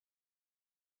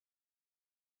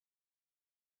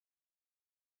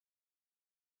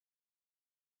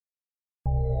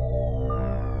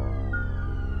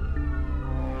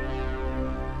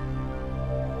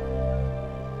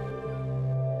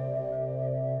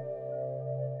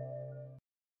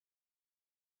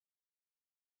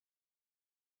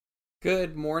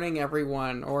Good morning,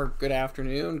 everyone, or good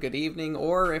afternoon, good evening,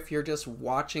 or if you're just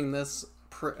watching this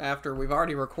after we've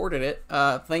already recorded it,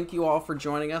 thank you all for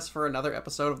joining us for another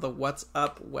episode of the What's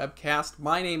Up webcast.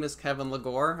 My name is Kevin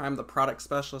Lagore. I'm the product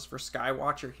specialist for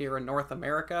Skywatcher here in North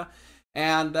America,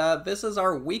 and this is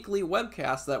our weekly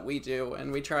webcast that we do,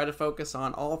 and we try to focus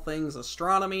on all things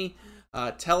astronomy,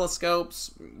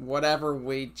 telescopes, whatever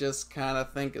we just kind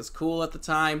of think is cool at the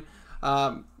time.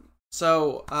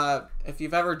 So if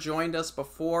you've ever joined us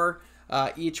before,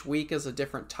 each week is a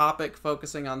different topic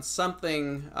focusing on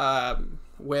something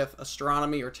with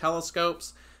astronomy or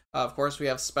telescopes. Of course, we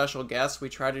have special guests. We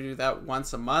try to do that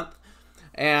once a month.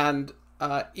 And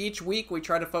each week we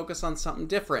try to focus on something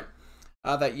different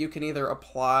that you can either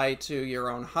apply to your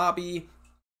own hobby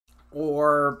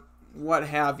or what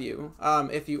have you.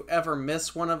 If you ever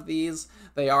miss one of these,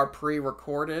 they are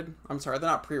pre-recorded. I'm sorry, they're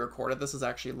not pre-recorded. This is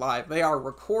actually live. They are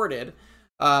recorded.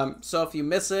 So if you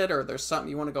miss it or there's something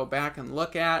you want to go back and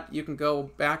look at, you can go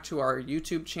back to our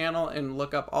YouTube channel and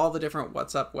look up all the different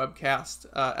What's Up webcast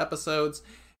episodes.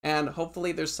 And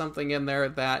hopefully there's something in there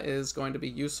that is going to be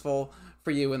useful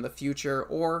for you in the future.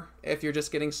 Or if you're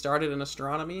just getting started in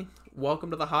astronomy,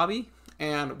 welcome to the hobby.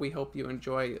 And we hope you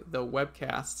enjoy the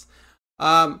webcasts.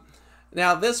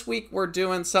 Now, this week we're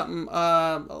doing something,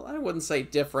 I wouldn't say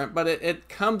different, but it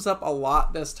comes up a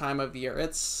lot this time of year.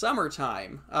 It's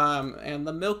summertime, and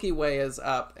the Milky Way is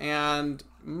up, and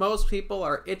most people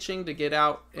are itching to get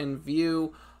out and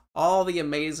view all the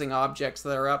amazing objects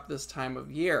that are up this time of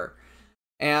year.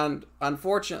 And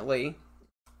unfortunately,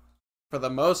 for the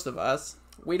most of us,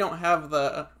 we don't have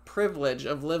the privilege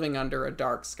of living under a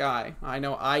dark sky. I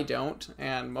know I don't,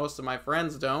 and most of my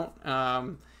friends don't.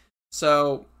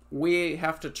 So we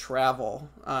have to travel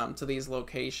to these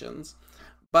locations.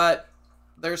 But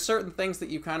there's certain things that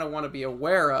you kind of want to be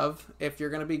aware of if you're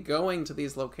going to be going to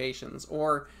these locations.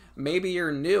 Or maybe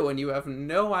you're new and you have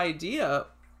no idea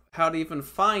how to even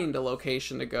find a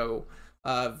location to go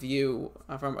view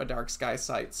from a dark sky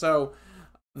site. So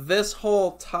this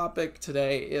whole topic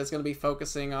today is going to be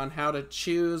focusing on how to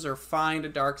choose or find a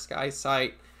dark sky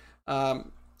site.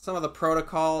 Some of the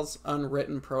protocols,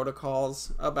 unwritten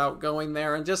protocols about going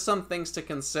there, and just some things to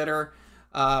consider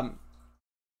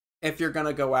if you're going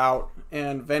to go out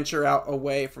and venture out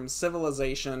away from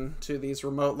civilization to these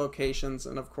remote locations,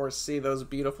 and of course see those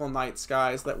beautiful night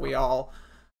skies that we all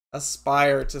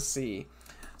aspire to see.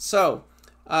 So,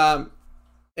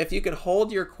 if you could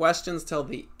hold your questions till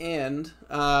the end,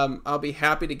 I'll be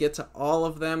happy to get to all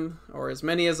of them, or as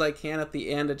many as I can at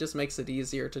the end. It just makes it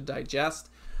easier to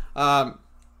digest.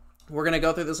 We're going to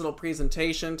go through this little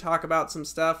presentation, talk about some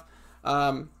stuff,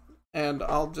 and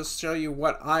I'll just show you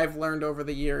what I've learned over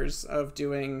the years of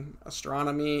doing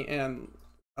astronomy and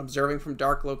observing from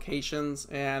dark locations,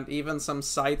 and even some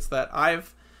sites that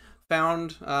I've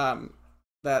found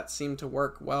that seem to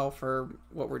work well for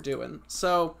what we're doing.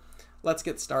 So let's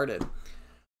get started.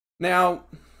 Now,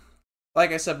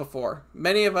 like I said before,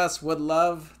 many of us would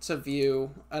love to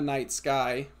view a night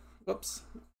sky. Whoops,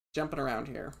 jumping around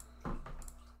here.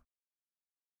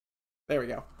 There we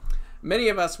go. Many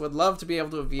of us would love to be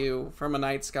able to view from a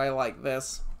night sky like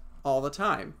this all the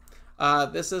time.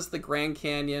 This is the Grand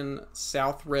Canyon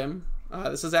South Rim.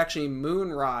 This is actually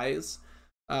moonrise.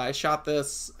 I shot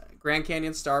this Grand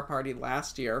Canyon Star Party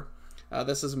last year.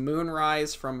 This is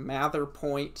moonrise from Mather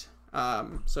Point.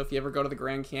 So if you ever go to the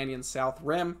Grand Canyon South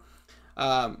Rim,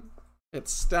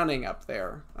 it's stunning up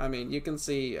there. I mean, you can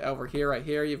see over here, right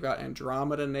here, you've got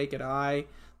Andromeda naked eye.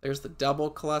 There's the double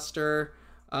cluster.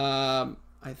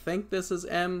 I think this is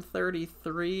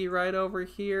M33 right over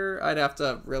here. I'd have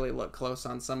to really look close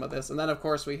on some of this. And then, of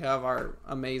course, we have our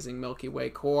amazing Milky Way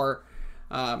core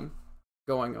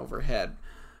going overhead.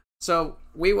 So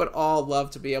we would all love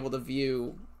to be able to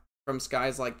view from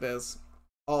skies like this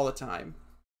all the time.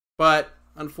 But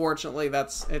unfortunately,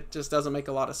 it just doesn't make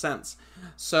a lot of sense.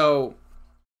 So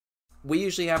we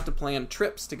usually have to plan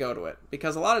trips to go to it,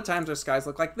 because a lot of times our skies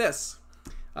look like this.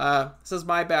 This is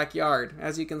my backyard.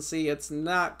 As you can see, it's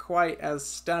not quite as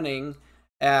stunning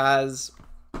as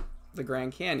the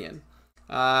Grand Canyon.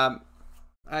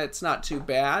 It's not too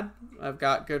bad. I've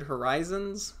got good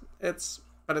horizons.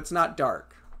 But it's not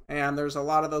dark. And there's a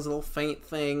lot of those little faint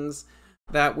things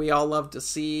that we all love to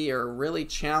see or really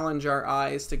challenge our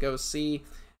eyes to go see.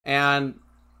 And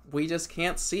we just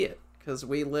can't see it, because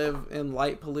we live in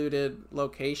light polluted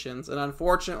locations. And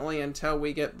unfortunately, until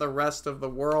we get the rest of the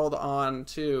world on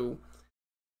to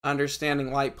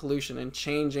understanding light pollution and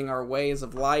changing our ways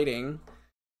of lighting,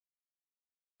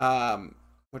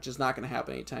 which is not going to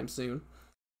happen anytime soon,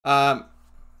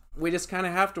 we just kind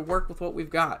of have to work with what we've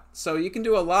got. So you can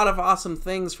do a lot of awesome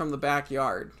things from the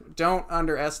backyard. Don't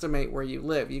underestimate where you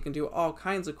live. You can do all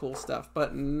kinds of cool stuff,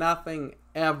 but nothing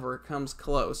ever comes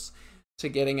close to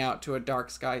getting out to a dark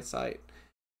sky site.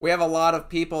 We have a lot of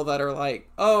people that are like,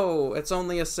 oh, it's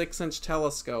only a 6-inch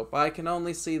telescope. I can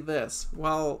only see this.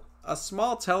 Well, a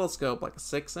small telescope like a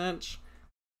 6-inch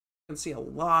can see a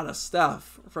lot of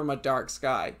stuff from a dark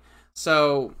sky.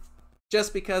 So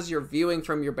just because you're viewing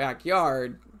from your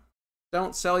backyard,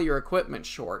 don't sell your equipment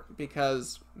short,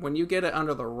 because when you get it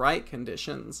under the right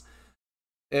conditions,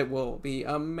 it will be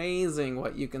amazing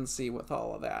what you can see with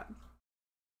all of that.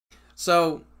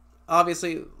 So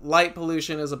obviously light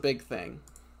pollution is a big thing.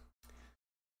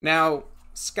 Now,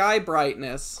 sky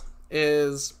brightness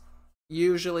is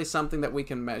usually something that we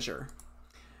can measure.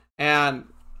 And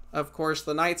of course,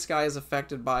 the night sky is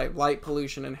affected by light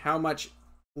pollution and how much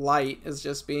light is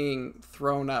just being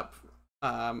thrown up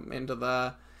into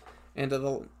the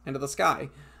sky.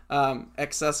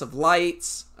 Excessive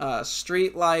lights,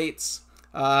 street lights,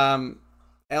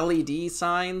 LED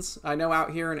signs. I know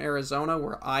out here in Arizona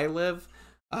where I live,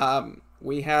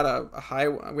 we have a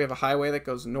highway that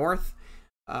goes north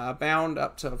bound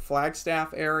up to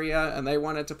Flagstaff area, and they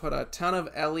wanted to put a ton of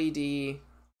LED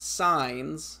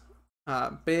signs,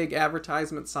 big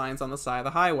advertisement signs on the side of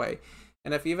the highway.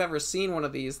 And if you've ever seen one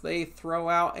of these, they throw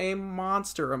out a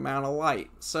monster amount of light.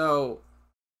 So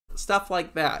stuff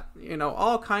like that,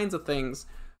 all kinds of things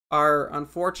are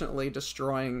unfortunately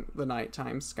destroying the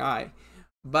nighttime sky.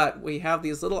 But we have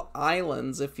these little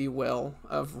islands, if you will,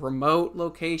 of remote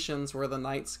locations where the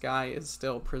night sky is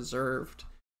still preserved,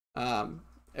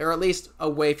 or at least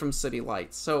away from city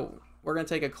lights. So we're going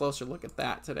to take a closer look at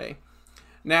that today.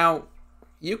 Now,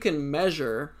 you can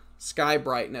measure sky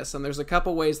brightness, and there's a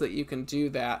couple ways that you can do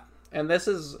that. And this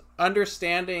is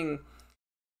understanding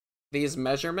these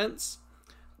measurements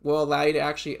will allow you to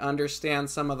actually understand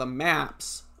some of the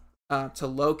maps to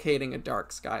locating a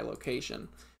dark sky location.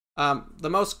 The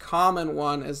most common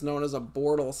one is known as a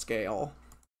Bortle scale.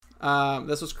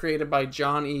 This was created by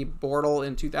John E. Bortle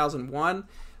in 2001.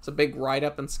 It's a big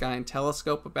write-up in Sky and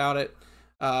Telescope about it.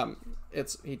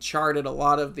 He charted a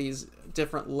lot of these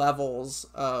different levels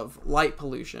of light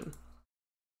pollution.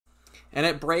 And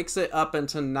it breaks it up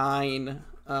into 9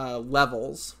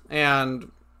 levels.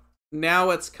 And now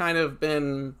it's kind of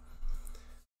been,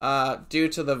 due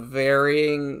to the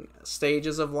varying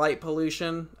stages of light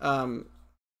pollution,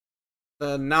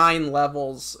 the 9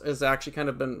 levels has actually kind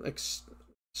of been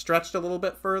stretched a little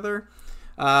bit further.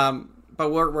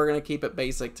 But we're going to keep it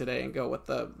basic today and go with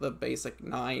the basic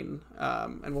 9.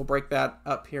 And we'll break that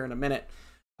up here in a minute.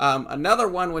 Another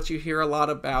one which you hear a lot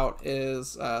about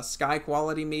is sky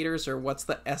quality meters, or what's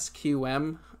the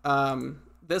SQM.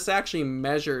 This actually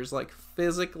measures,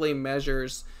 physically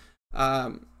measures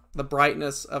the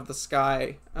brightness of the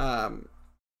sky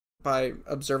by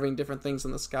observing different things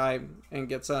in the sky, and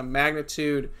gets a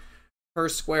magnitude per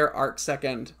square arc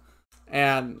second.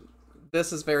 And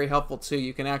this is very helpful too.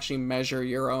 You can actually measure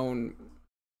your own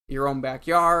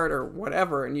backyard or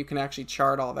whatever, and you can actually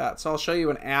chart all that. So I'll show you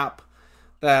an app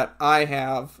that I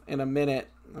have in a minute.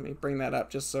 Let me bring that up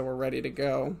just so we're ready to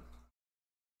go.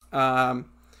 Get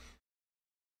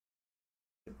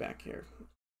back here.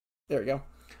 There we go.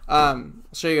 I'll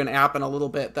show you an app in a little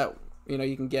bit that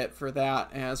you can get for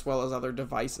that, as well as other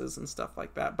devices and stuff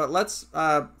like that. But let's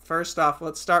first off,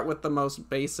 let's start with the most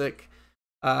basic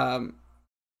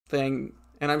thing.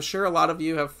 And I'm sure a lot of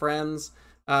you have friends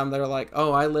that are like,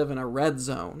 oh, I live in a red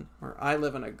zone, or I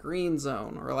live in a green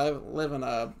zone, or I live in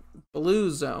a blue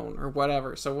zone, or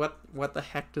whatever. So what the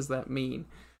heck does that mean?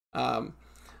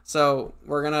 So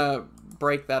we're going to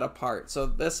break that apart. So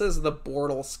this is the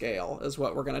Bortle scale is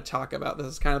what we're going to talk about. This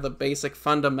is kind of the basic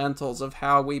fundamentals of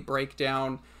how we break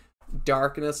down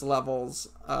darkness levels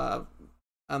on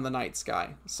the night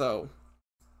sky. So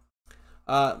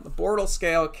the Bortle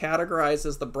scale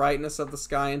categorizes the brightness of the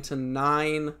sky into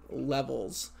 9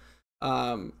 levels,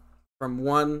 from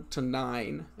 1 to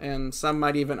 9. And some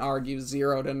might even argue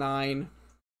 0 to 9.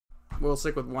 We'll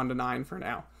stick with 1 to 9 for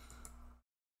now.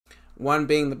 1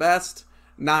 being the best,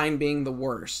 9 being the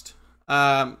worst.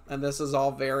 And this is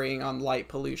all varying on light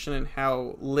pollution and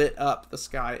how lit up the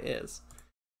sky is.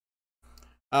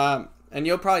 And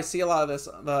you'll probably see a lot of this,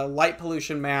 the light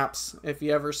pollution maps, if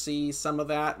you ever see some of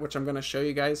that, which I'm going to show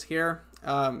you guys here.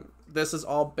 This is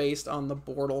all based on the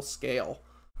Bortle scale.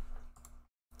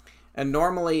 And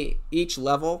normally each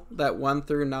level, that 1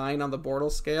 through 9 on the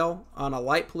Bortle scale, on a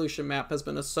light pollution map has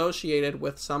been associated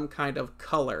with some kind of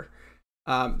color.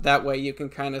 That way you can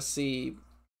kind of see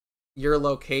your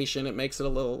location. It makes it a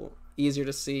little easier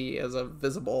to see as a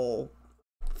visible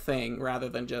thing rather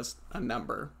than just a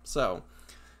number. So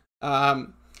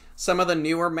some of the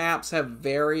newer maps have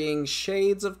varying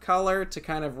shades of color to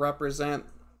kind of represent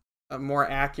a more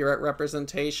accurate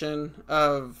representation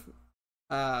of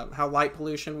how light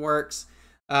pollution works.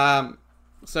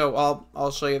 So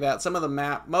I'll show you that.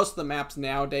 Most of the maps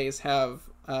nowadays have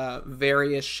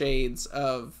various shades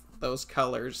of those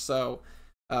colors. So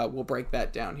we'll break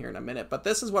that down here in a minute. But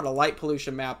this is what a light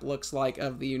pollution map looks like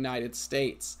of the United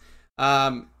States.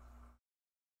 You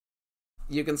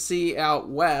can see out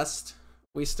west,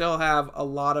 we still have a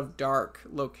lot of dark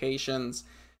locations.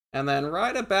 And then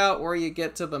right about where you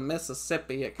get to the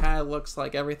Mississippi, it kind of looks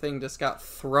like everything just got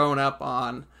thrown up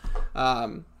on.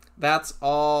 That's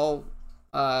all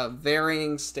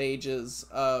varying stages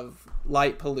of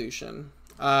light pollution.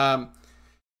 Now,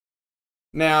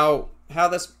 how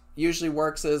this usually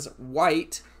works is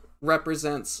white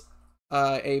represents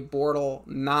a Bortle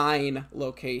 9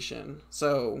 location.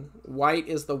 So white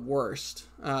is the worst,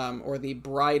 or the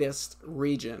brightest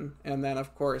region. And then,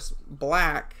 of course,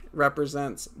 black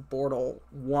represents Bortle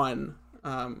 1,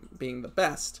 being the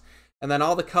best. And then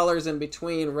all the colors in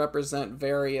between represent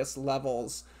various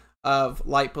levels of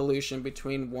light pollution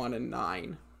between 1 and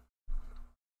 9.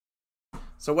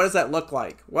 So what does that look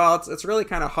like? Well, it's really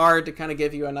kind of hard to kind of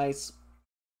give you a nice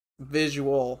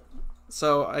visual.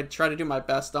 So I try to do my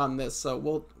best on this. So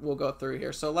we'll go through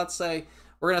here. So let's say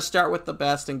we're going to start with the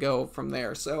best and go from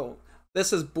there. So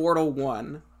this is Bortle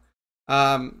 1.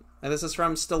 And this is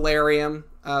from Stellarium.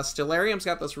 Stellarium's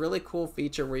got this really cool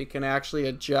feature where you can actually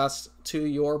adjust to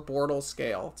your Bortle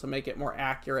scale to make it more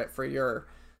accurate for your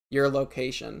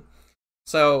location.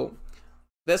 So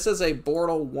this is a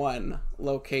Bortle 1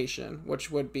 location, which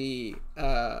would be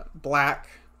black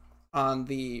on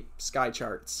the sky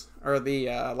charts, or the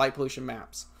light pollution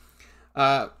maps.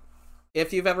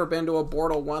 If you've ever been to a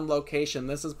Bortle 1 location,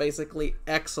 this is basically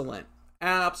excellent.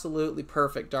 Absolutely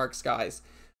perfect dark skies.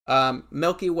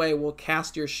 Milky Way will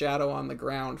cast your shadow on the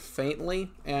ground faintly,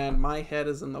 and my head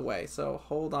is in the way. So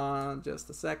hold on just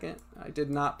a second. I did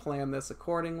not plan this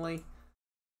accordingly.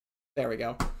 There we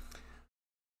go.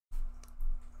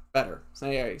 Better. So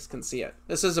you guys can see it.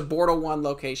 This is a Bortle 1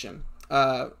 location.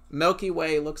 Milky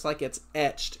Way looks like it's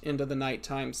etched into the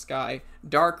nighttime sky.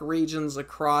 Dark regions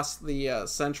across the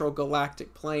central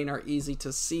galactic plane are easy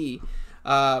to see.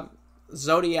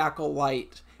 Zodiacal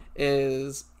light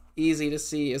is easy to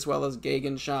see, as well as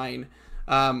Gegenschein.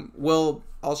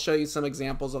 I'll show you some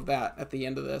examples of that at the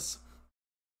end of this.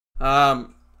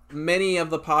 Many of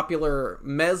the popular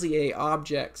Messier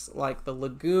objects, like the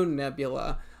Lagoon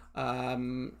Nebula,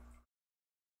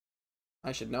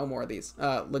 I should know more of these.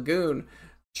 Lagoon,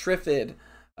 Trifid,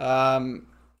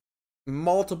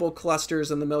 multiple clusters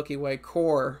in the Milky Way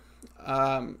core,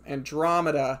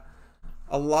 Andromeda.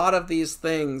 A lot of these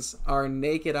things are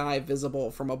naked eye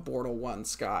visible from a Bortle 1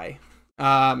 sky.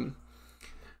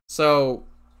 So,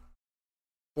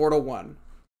 Bortle 1.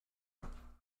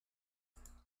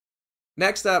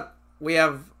 Next up, we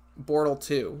have Bortle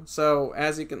 2. So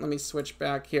as you can, let me switch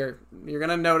back here. You're going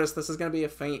to notice this is going to be a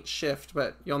faint shift,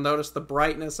 but you'll notice the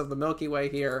brightness of the Milky Way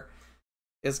here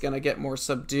is going to get more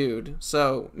subdued.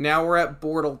 So now we're at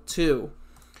Bortle 2.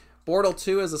 Bortle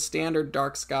 2 is a standard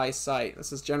dark sky site.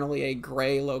 This is generally a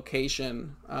gray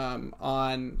location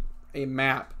on a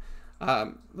map.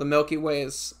 The Milky Way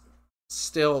is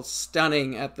still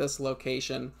stunning at this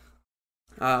location.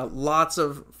 Lots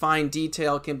of fine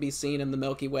detail can be seen in the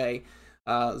Milky Way.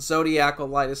 Zodiacal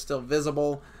light is still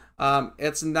visible.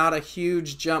 It's not a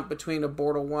huge jump between a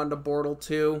Bortle 1 to Bortle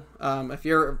 2. If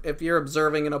you're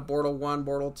observing in a Bortle 1,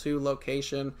 Bortle 2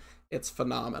 location, it's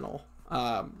phenomenal.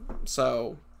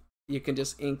 So you can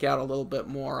just ink out a little bit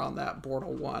more on that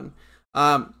Bortle 1.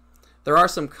 There are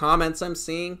some comments I'm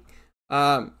seeing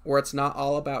where it's not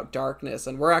all about darkness,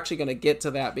 and we're actually going to get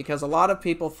to that, because a lot of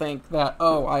people think that,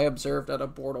 oh, I observed at a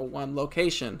Bortle 1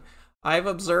 location. I've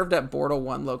observed at Bortle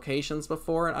 1 locations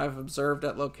before, and I've observed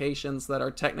at locations that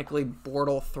are technically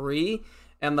Bortle 3,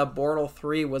 and the Bortle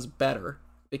 3 was better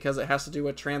because it has to do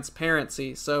with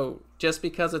transparency. So just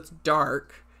because it's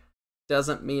dark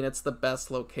doesn't mean it's the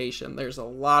best location. There's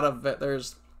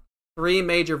three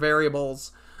major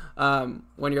variables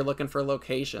when you're looking for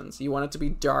locations. You want it to be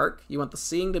dark, you want the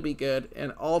seeing to be good,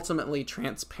 and ultimately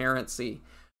transparency.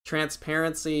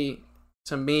 Transparency,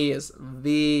 to me, is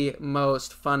the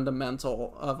most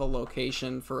fundamental of a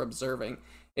location for observing.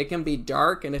 It can be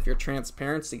dark, and if your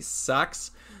transparency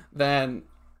sucks, then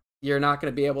you're not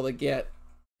going to be able to get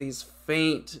these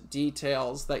faint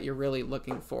details that you're really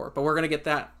looking for. But we're going to get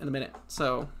that in a minute.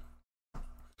 So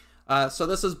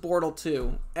this is Bortle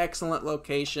 2. Excellent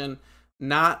location.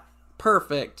 Not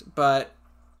perfect, but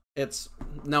it's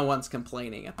no one's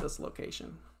complaining at this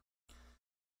location.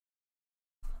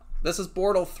 This is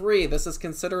Bortle 3. This is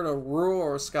considered a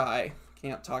rural sky.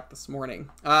 Can't talk this morning.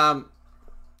 The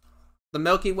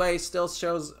Milky Way still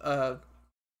shows a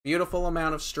beautiful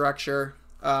amount of structure.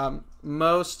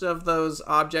 Most of those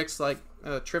objects, like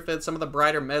Trifid, some of the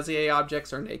brighter Messier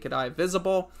objects are naked eye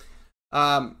visible.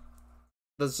 The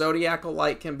zodiacal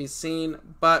light can be seen,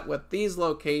 but with these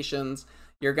locations,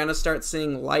 you're going to start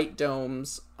seeing light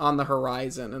domes on the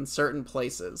horizon in certain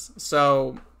places.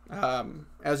 So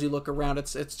as you look around,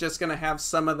 it's just going to have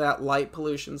some of that light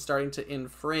pollution starting to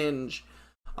infringe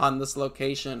on this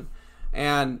location.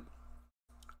 And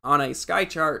on a sky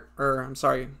chart, or I'm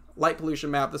sorry, light pollution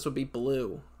map, this would be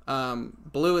blue.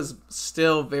 Blue is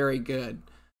still very good,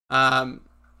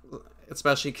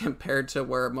 especially compared to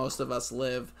where most of us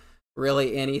live.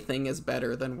 Really, anything is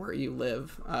better than where you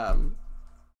live,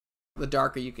 the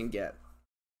darker you can get.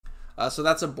 So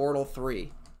that's a Bortle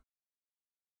 3.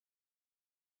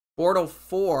 Bortle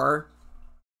 4.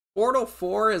 Bortle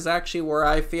 4 is actually where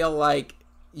I feel like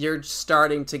you're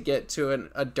starting to get to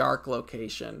a dark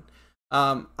location.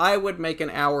 I would make an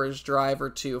hour's drive or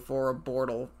two for a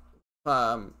Bortle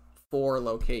 4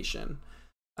 location.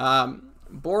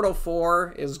 Bortle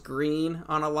 4 is green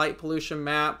on a light pollution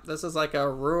map. This is like a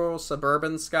rural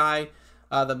suburban sky.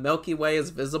 The Milky Way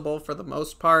is visible for the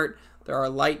most part. There are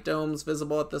light domes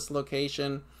visible at this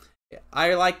location.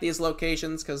 I like these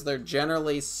locations because they're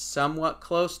generally somewhat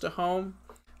close to home.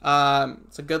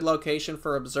 It's a good location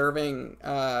for observing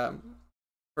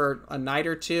for a night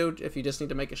or two if you just need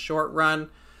to make a short run.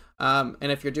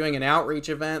 And if you're doing an outreach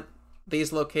event,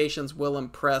 these locations will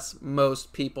impress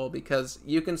most people because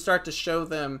you can start to show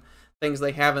them things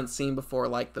they haven't seen before,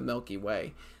 like the Milky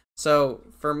Way. So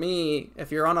for me,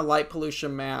 if you're on a light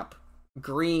pollution map,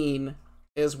 green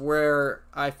is where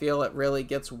I feel it really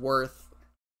gets worth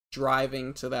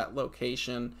driving to that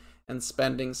location and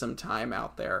spending some time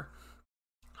out there.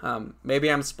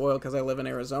 Maybe I'm spoiled because I live in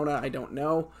Arizona. I don't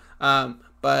know.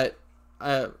 But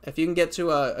if you can get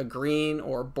to a green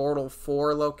or Bortle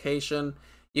 4 location,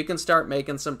 you can start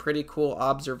making some pretty cool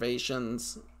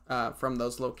observations from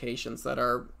those locations that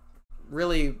are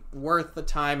really worth the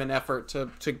time and effort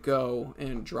to go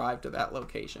and drive to that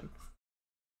location.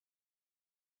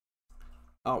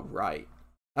 All right.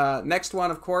 Next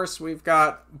one, of course, we've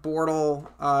got Bortle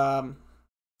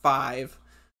 5.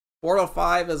 Bortle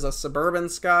 5 is a suburban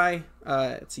sky.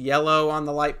 It's yellow on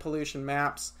the light pollution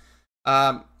maps.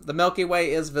 The Milky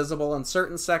Way is visible in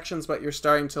certain sections, but you're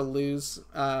starting to lose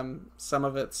some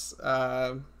of its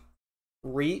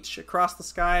reach across the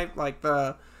sky, like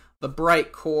the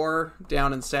bright core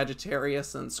down in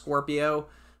Sagittarius and Scorpio.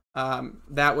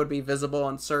 That would be visible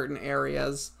in certain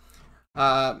areas.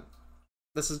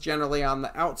 This is generally on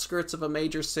the outskirts of a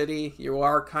major city. You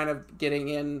are kind of getting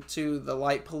into the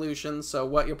light pollution, so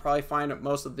what you'll probably find at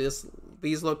most of these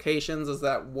locations is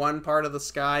that one part of the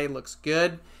sky looks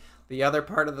good. The other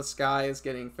part of the sky is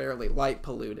getting fairly light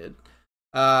polluted.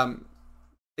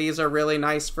 These are really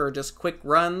nice for just quick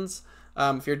runs.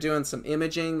 If you're doing some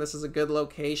imaging, this is a good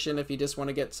location if you just want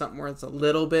to get something where it's a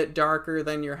little bit darker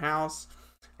than your house.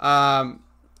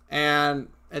 And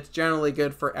it's generally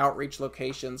good for outreach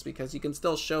locations because you can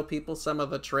still show people some of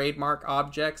the trademark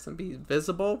objects and be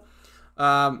visible,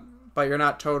 but you're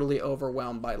not totally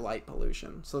overwhelmed by light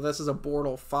pollution. So this is a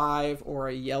Bortle 5 or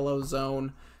a yellow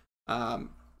zone on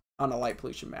a light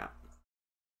pollution map.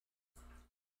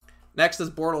 Next is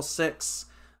Bortle 6.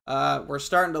 We're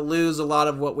starting to lose a lot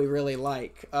of what we really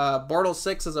like. Bortle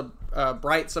 6 is a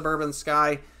bright suburban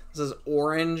sky. This is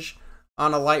orange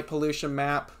on a light pollution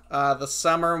map. The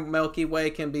summer Milky Way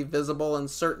can be visible in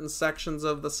certain sections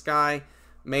of the sky,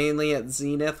 mainly at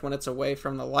zenith when it's away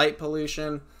from the light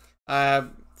pollution.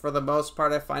 For the most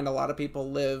part, I find a lot of people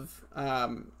live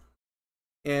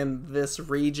in this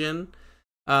region.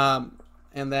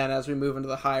 And then as we move into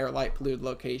the higher light polluted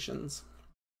locations.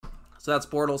 So that's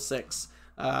Bortle 6.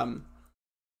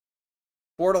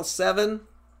 Bortle 7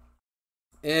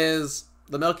 is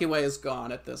the Milky Way is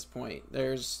gone at this point.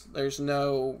 There's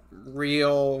no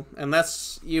real,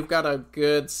 unless you've got a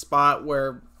good spot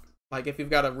where, like if you've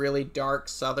got a really dark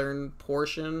southern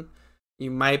portion, you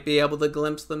might be able to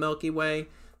glimpse the Milky Way.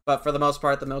 But for the most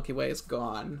part, the Milky Way is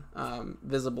gone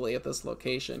visibly at this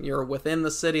location. You're within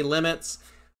the city limits,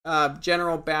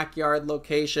 general backyard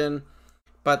location,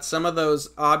 but some of those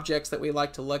objects that we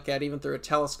like to look at, even through a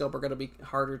telescope, are going to be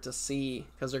harder to see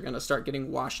because they're going to start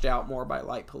getting washed out more by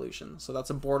light pollution. So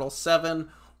that's a Bortle 7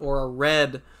 or a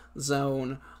red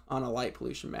zone on a light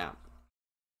pollution map.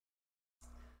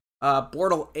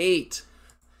 Bortle 8.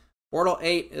 Bortle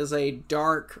 8 is a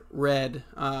dark red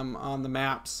on the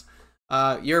maps.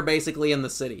 you're basically in the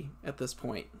city at this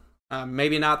point.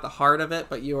 Maybe not the heart of it,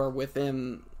 but you are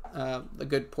within a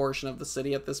good portion of the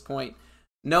city at this point.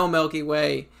 No Milky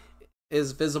Way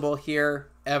is visible here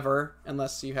ever,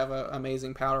 unless you have an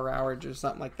amazing power outage or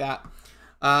something like that.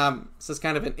 This is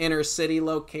kind of an inner city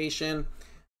location.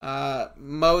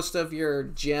 Most of your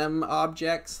gem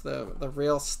objects, the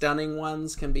real stunning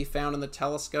ones, can be found in the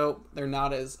telescope. They're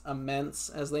not as immense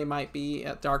as they might be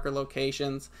at darker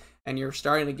locations, and you're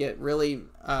starting to get really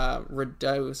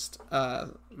reduced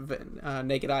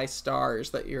naked eye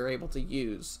stars that you're able to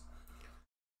use.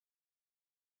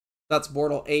 That's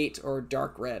Bortle 8, or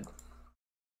dark red.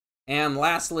 And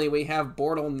lastly, we have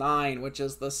Bortle 9, which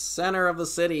is the center of the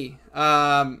city.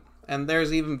 And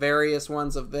there's even various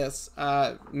ones of this.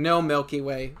 No Milky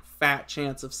Way, fat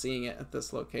chance of seeing it at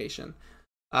this location.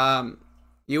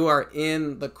 You are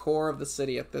in the core of the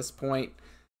city at this point.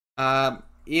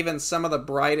 Even some of the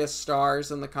brightest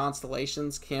stars in the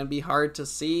constellations can be hard to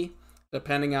see,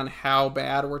 depending on how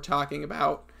bad we're talking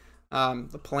about.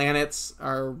 The planets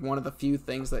are one of the few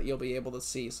things that you'll be able to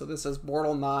see. So this is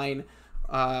Bortle 9,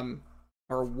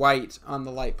 or white on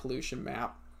the light pollution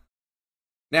map.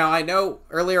 Now, I know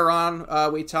earlier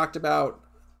on we talked about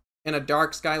in a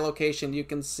dark sky location you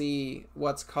can see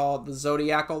what's called the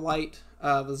zodiacal light.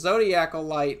 The zodiacal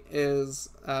light is,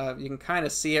 you can kind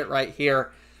of see it right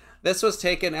here. This was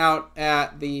taken out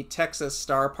at the Texas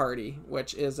Star Party,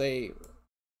 which is a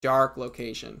dark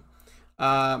location.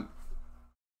 And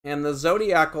the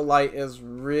zodiacal light is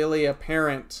really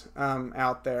apparent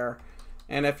out there.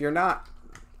 And if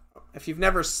you've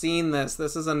never seen this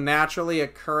is a naturally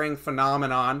occurring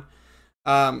phenomenon.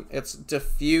 It's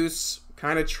diffuse,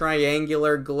 kind of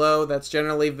triangular glow that's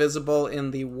generally visible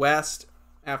in the west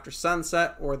after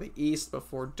sunset or the east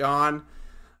before dawn.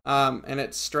 And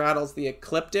it straddles the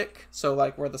ecliptic, so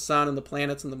like where the sun and the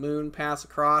planets and the moon pass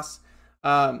across.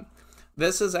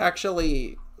 This is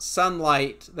actually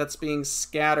sunlight that's being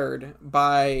scattered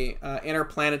by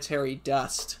interplanetary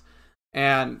dust,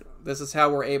 and this is how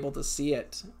we're able to see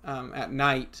it at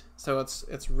night. So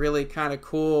it's really kind of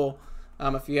cool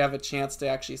if you have a chance to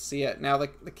actually see it. Now the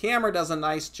camera does a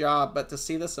nice job, but to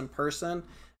see this in person,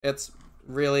 it's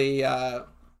really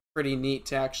pretty neat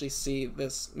to actually see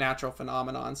this natural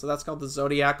phenomenon. So that's called the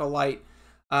zodiacal light.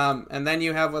 And then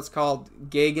you have what's called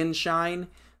Gegenschein.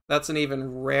 That's an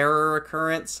even rarer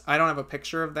occurrence. I don't have a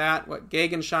picture of that. What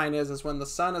Gegenschein is when the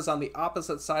sun is on the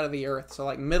opposite side of the earth, so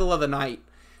like middle of the night,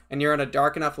 and you're in a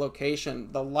dark enough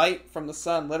location, the light from the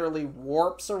sun literally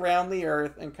warps around the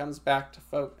earth and comes back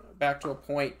to a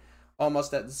point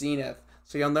almost at zenith.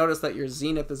 So you'll notice that your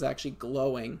zenith is actually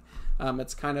glowing.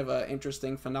 It's kind of an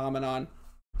interesting phenomenon.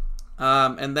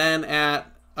 And then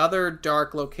at other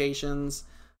dark locations,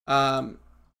 I'm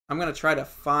going to try to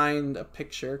find a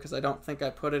picture because I don't think I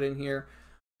put it in here.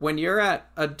 When you're at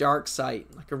a dark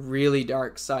site, like a really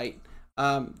dark site,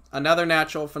 another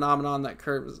natural phenomenon that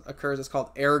occurs is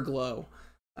called air glow.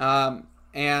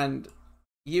 And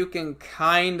you can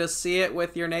kind of see it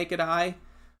with your naked eye.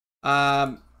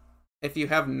 If you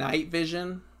have night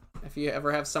vision, if you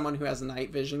ever have someone who has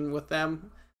night vision with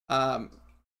them,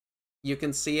 you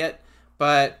can see it.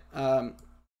 But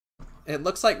it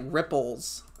looks like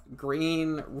ripples,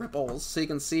 green ripples. So you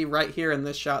can see right here in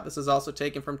this shot, this is also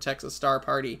taken from Texas Star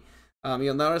Party.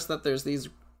 You'll notice that there's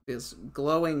this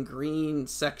glowing green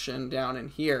section down in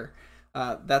here.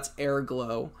 That's air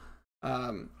glow.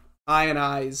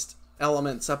 Ionized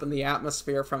elements up in the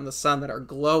atmosphere from the sun that are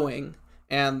glowing.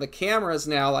 And the cameras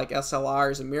now, like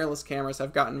SLRs and mirrorless cameras,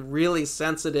 have gotten really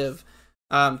sensitive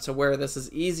to where this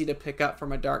is easy to pick up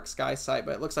from a dark sky site,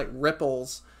 but it looks like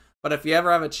ripples. But if you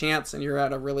ever have a chance and you're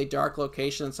at a really dark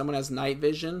location and someone has night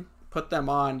vision, put them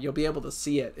on. You'll be able to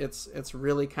see it. It's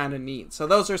really kind of neat. So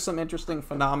those are some interesting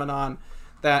phenomenon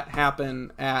that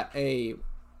happen at a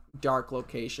dark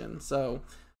location. So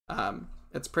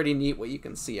it's pretty neat what you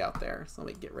can see out there. So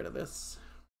let me get rid of this.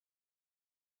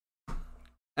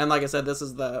 And like I said, this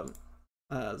is the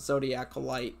zodiacal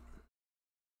light.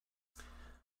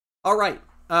 All right.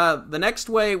 The next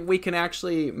way we can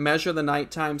actually measure the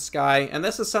nighttime sky, and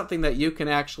this is something that you can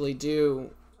actually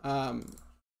do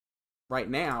right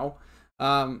now,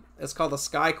 it's called the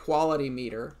Sky Quality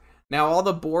Meter. Now, all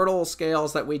the Bortle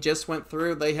scales that we just went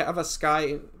through, they have a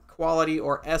Sky Quality,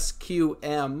 or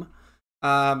SQM.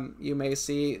 You may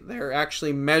see they're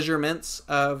actually measurements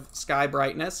of sky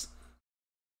brightness.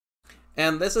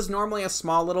 And this is normally a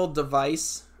small little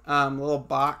device, little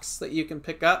box that you can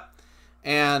pick up.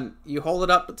 And you hold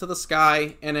it up to the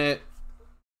sky, and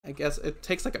I guess it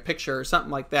takes like a picture or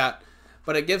something like that,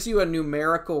 but it gives you a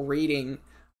numerical reading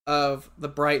of the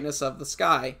brightness of the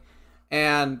sky.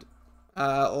 And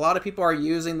A lot of people are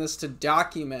using this to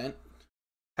document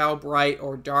how bright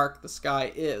or dark the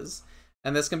sky is.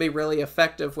 And this can be really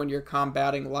effective when you're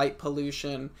combating light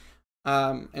pollution,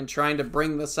 and trying to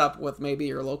bring this up with maybe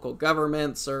your local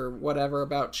governments or whatever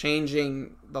about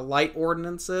changing the light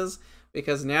ordinances,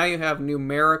 because now you have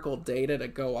numerical data to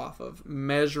go off of,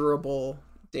 measurable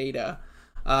data.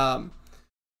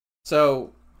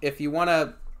 So if you want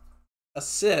to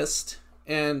assist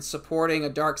in supporting a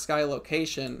dark sky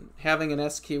location, having an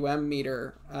SQM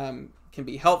meter can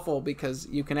be helpful, because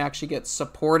you can actually get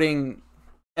supporting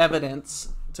evidence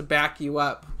to back you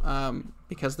up,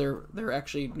 because they're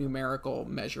actually numerical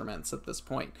measurements at this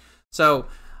point. So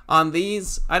on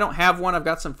these, I don't have one. I've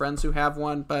got some friends who have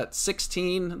one, but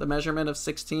 16, the measurement of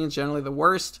 16 is generally the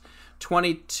worst.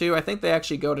 22, I think they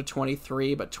actually go to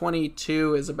 23, but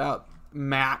 22 is about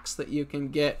max that you can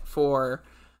get for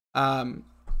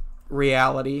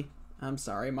reality. I'm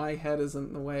sorry, my head is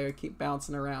in the way. I keep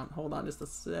bouncing around. Hold on just a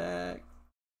sec.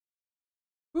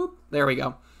 Boop. There we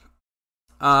go.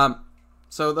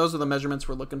 So those are the measurements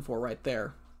we're looking for right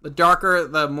there. The darker,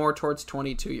 the more towards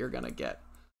 22 you're going to get.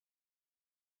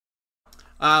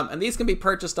 And these can be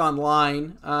purchased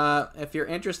online. If you're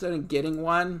interested in getting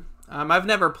one, I've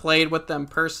never played with them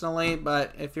personally,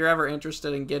 but if you're ever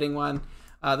interested in getting one,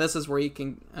 this is where you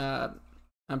can,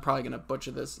 I'm probably going to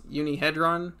butcher this,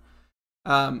 Unihedron.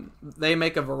 They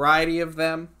make a variety of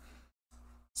them.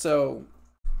 So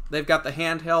they've got the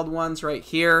handheld ones right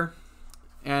here,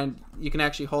 and you can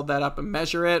actually hold that up and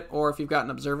measure it. Or if you've got an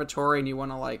observatory and you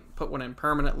want to like put one in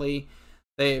permanently,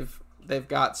 they've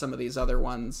got some of these other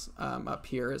ones up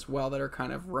here as well that are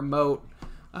kind of remote.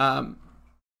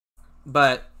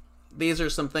 But these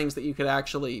are some things that you could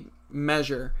actually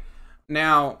measure.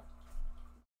 Now,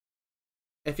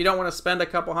 if you don't want to spend a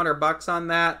couple $100 on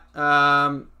that,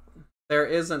 there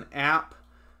is an app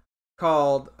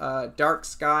called Dark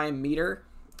Sky Meter.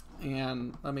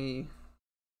 And let me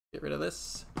get rid of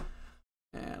this.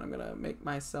 And I'm going to make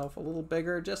myself a little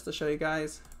bigger just to show you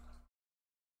guys.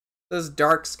 This is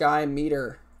Dark Sky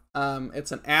Meter.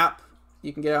 It's an app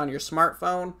you can get on your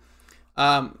smartphone.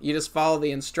 You just follow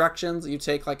the instructions. You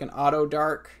take like an auto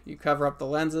dark. You cover up the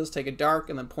lenses, take a dark,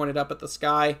 and then point it up at the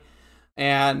sky.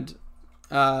 And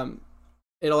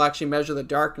it'll actually measure the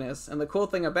darkness. And the cool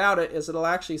thing about it is it'll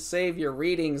actually save your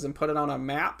readings and put it on a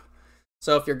map.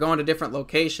 So if you're going to different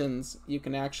locations, you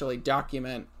can actually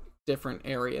document different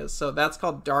areas. So that's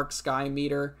called Dark Sky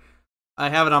Meter. I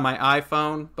have it on my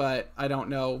iPhone, but I don't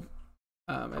know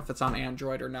if it's on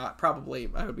Android or not. Probably,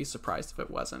 I would be surprised if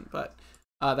it wasn't. But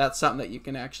that's something that you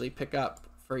can actually pick up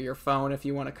for your phone if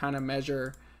you want to kind of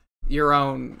measure your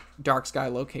own dark sky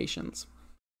locations.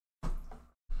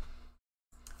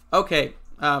 Okay,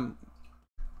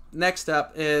 next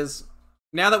up is,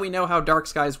 now that we know how dark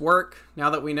skies work, now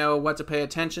that we know what to pay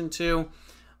attention to,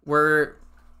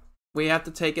 we have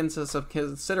to take into some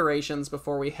considerations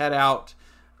before we head out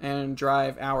and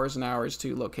drive hours and hours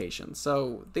to locations.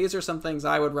 So these are some things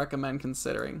I would recommend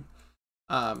considering.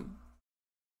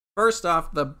 First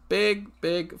off, the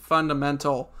big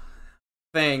fundamental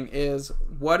thing is,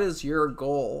 what is your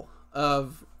goal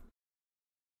of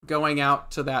going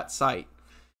out to that site?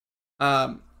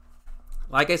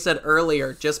 Like I said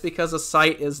earlier, just because a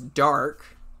site is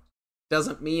dark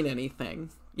doesn't mean anything.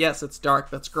 Yes, it's dark,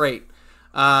 that's great.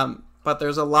 But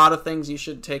there's a lot of things you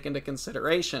should take into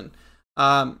consideration.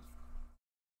 So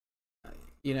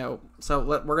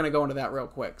we're going to go into that real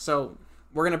quick. So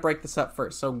we're going to break this up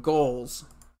first. So goals.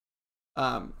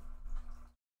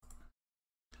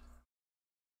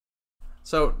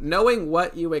 So knowing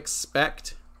what you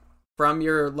expect from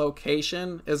your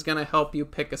location is going to help you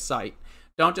pick a site.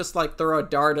 Don't just like throw a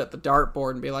dart at the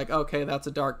dartboard and be like, okay, that's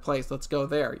a dark place, let's go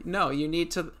there. No, you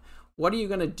need to, what are you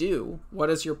going to do? What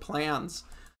is your plans?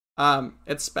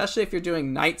 Especially if you're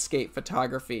doing nightscape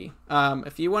photography.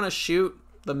 If you want to shoot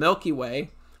the Milky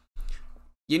Way,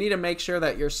 you need to make sure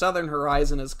that your southern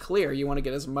horizon is clear. You want to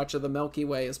get as much of the Milky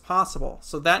Way as possible.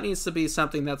 So that needs to be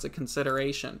something that's a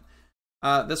consideration.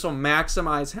 This will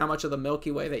maximize how much of the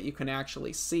Milky Way that you can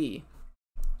actually see.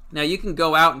 Now, you can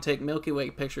go out and take Milky Way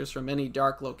pictures from any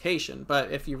dark location,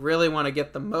 but if you really want to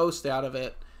get the most out of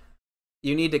it,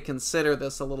 you need to consider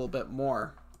this a little bit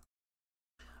more.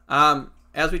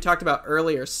 As we talked about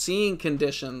earlier, seeing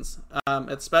conditions,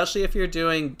 especially if you're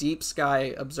doing deep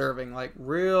sky observing, like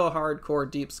real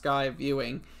hardcore deep sky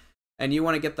viewing, and you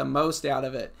want to get the most out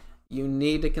of it, you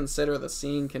need to consider the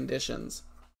seeing conditions.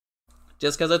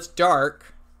 Just because it's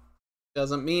dark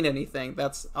doesn't mean anything.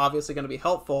 That's obviously going to be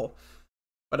helpful,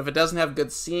 but if it doesn't have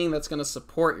good seeing that's going to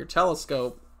support your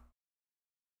telescope,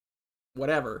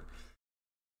 whatever.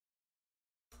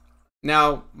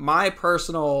 Now, my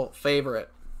personal favorite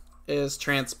is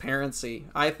transparency.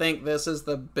 I think this is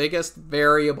the biggest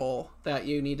variable that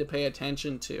you need to pay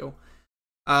attention to.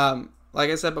 Like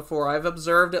I said before, I've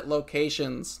observed at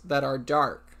locations that are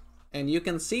dark, and you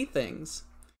can see things,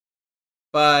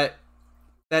 but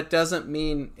that doesn't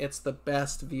mean it's the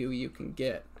best view you can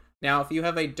get. Now, if you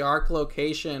have a dark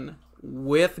location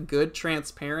with good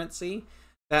transparency,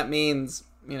 that means,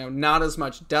 not as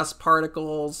much dust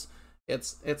particles.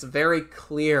 It's very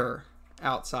clear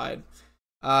outside.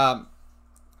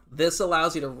 This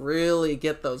allows you to really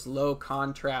get those low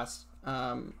contrast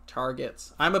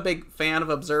targets. I'm a big fan of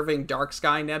observing dark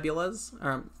sky nebulas.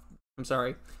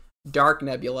 Dark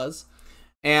nebulas.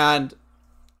 And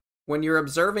when you're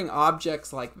observing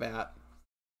objects like that,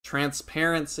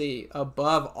 transparency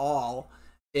above all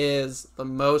is the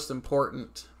most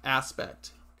important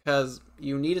aspect, because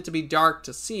you need it to be dark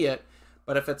to see it,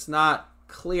 but if it's not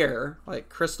clear, like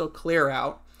crystal clear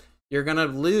out, you're going to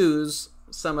lose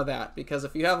some of that, because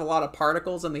if you have a lot of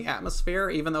particles in the atmosphere,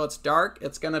 even though it's dark,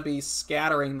 it's going to be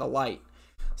scattering the light.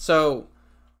 So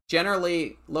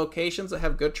generally, locations that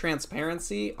have good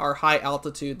transparency are high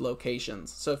altitude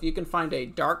locations. So if you can find a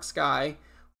dark sky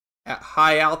at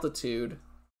high altitude,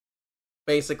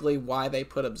 basically why they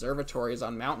put observatories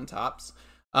on mountaintops,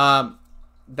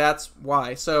 that's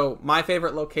why. So my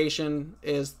favorite location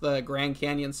is the Grand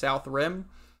Canyon South Rim.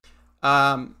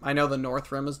 I know the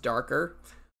North Rim is darker,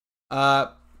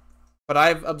 but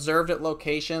I've observed at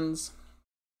locations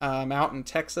out in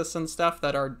Texas and stuff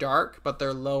that are dark, but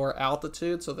they're lower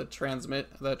altitude, so the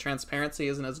transparency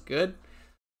isn't as good.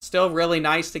 Still really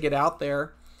nice to get out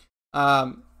there,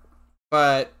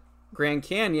 but Grand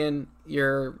Canyon,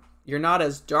 you're not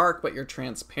as dark, but your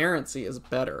transparency is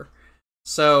better.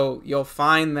 So you'll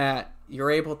find that you're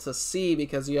able to see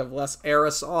because you have less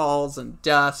aerosols and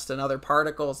dust and other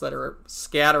particles that are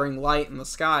scattering light in the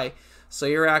sky. So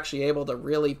you're actually able to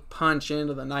really punch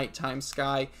into the nighttime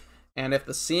sky. And if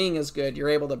the seeing is good, you're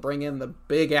able to bring in the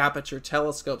big aperture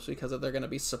telescopes because they're going to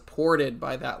be supported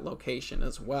by that location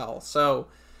as well. So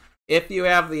if you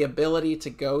have the ability to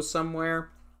go somewhere,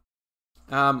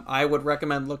 I would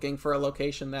recommend looking for a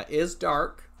location that is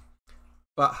dark,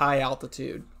 but high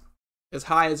altitude. As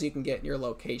high as you can get in your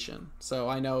location. So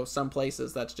I know some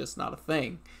places that's just not a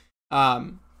thing.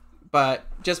 But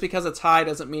just because it's high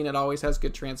doesn't mean it always has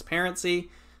good transparency.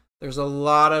 There's a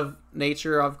lot of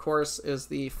nature, of course, is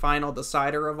the final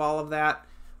decider of all of that.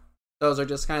 Those are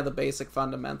just kind of the basic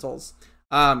fundamentals.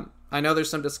 I know there's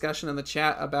some discussion in the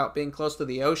chat about being close to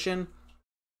the ocean.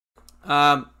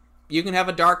 You can have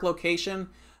a dark location.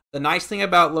 The nice thing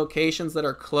about locations that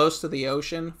are close to the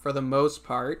ocean, for the most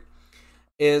part,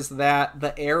 is that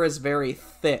the air is very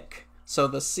thick. So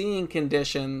the seeing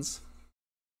conditions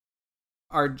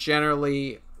are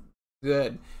generally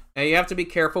good. Now you have to be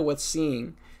careful with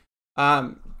seeing.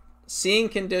 Seeing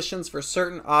conditions for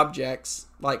certain objects,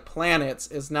 like planets,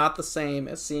 is not the same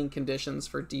as seeing conditions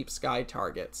for deep sky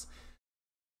targets.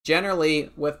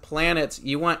 Generally, with planets,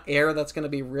 you want air that's going to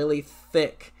be really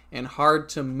thick and hard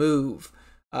to move.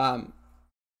 A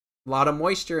lot of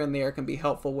moisture in the air can be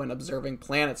helpful when observing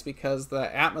planets because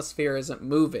the atmosphere isn't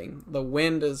moving. The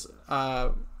wind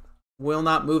will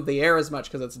not move the air as much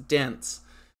because it's dense.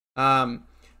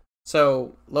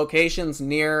 So locations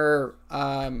near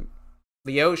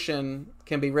the ocean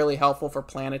can be really helpful for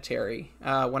planetary.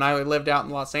 When I lived out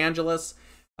in Los Angeles,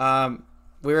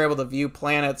 we were able to view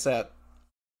planets at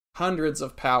hundreds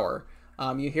of power.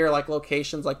 You hear like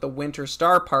locations like the Winter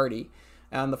Star Party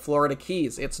and the Florida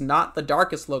Keys. It's not the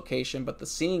darkest location, but the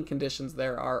seeing conditions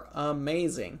there are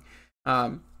amazing.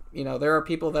 There are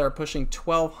people that are pushing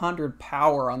 1200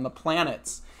 power on the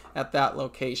planets at that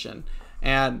location,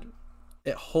 and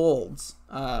it holds.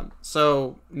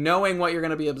 So knowing what you're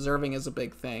going to be observing is a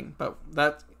big thing, but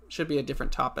that should be a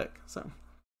different topic. So,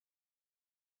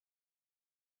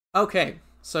 okay,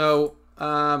 so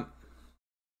the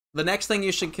next thing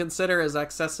you should consider is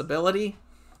accessibility.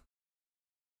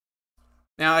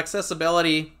 Now,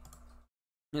 accessibility,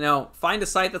 find a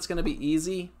site that's going to be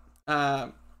easy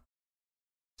to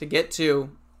get to,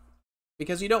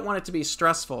 because you don't want it to be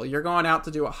stressful. You're going out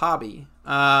to do a hobby.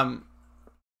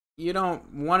 You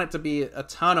don't want it to be a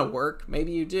ton of work.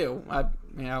 Maybe you do.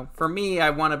 For me, I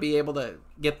want to be able to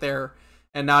get there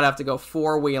and not have to go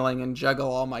four-wheeling and juggle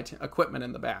all my equipment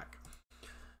in the back.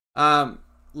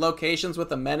 Locations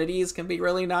with amenities can be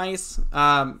really nice.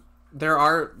 There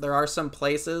are some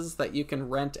places that you can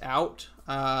rent out.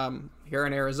 Here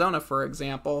in Arizona, for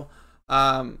example,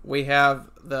 we have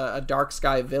a dark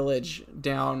sky village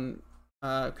down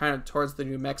kind of towards the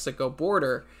New Mexico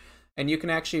border, and you can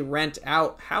actually rent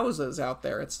out houses out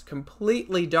there. It's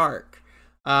completely dark,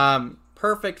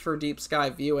 perfect for deep sky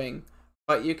viewing,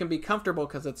 but you can be comfortable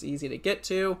because it's easy to get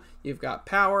to. You've got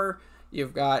power,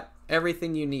 you've got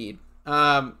everything you need.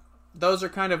 Those are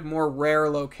kind of more rare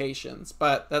locations,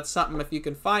 but that's something, if you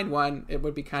can find one, it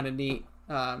would be kind of neat,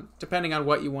 depending on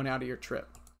what you want out of your trip.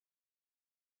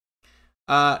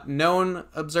 Known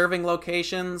observing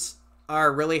locations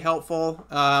are really helpful.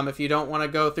 If you don't want to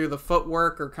go through the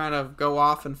footwork or kind of go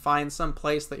off and find some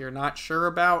place that you're not sure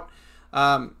about,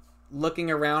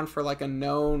 looking around for like a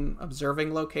known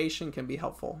observing location can be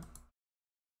helpful.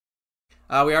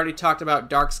 We already talked about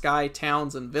dark sky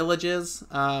towns and villages.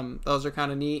 Those are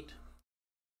kind of neat.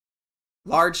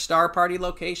 Large star party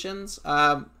locations.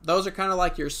 Those are kind of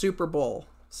like your Super Bowl.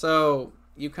 So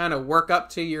you kind of work up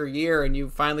to your year and you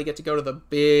finally get to go to the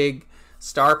big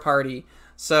star party.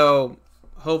 So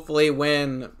hopefully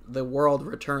when the world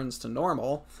returns to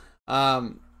normal,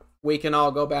 we can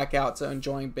all go back out to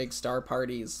enjoying big star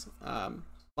parties,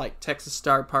 like Texas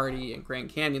Star Party and Grand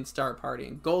Canyon Star Party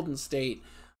and Golden State.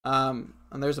 And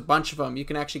there's a bunch of them. You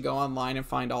can actually go online and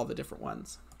find all the different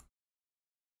ones.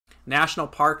 National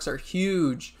parks are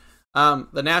huge.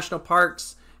 The national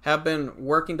parks have been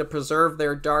working to preserve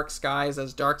their dark skies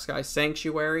as dark sky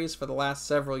sanctuaries for the last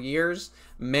several years.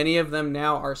 Many of them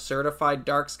now are certified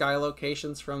dark sky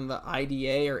locations from the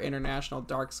IDA, or International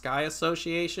Dark Sky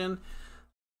Association.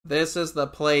 This is the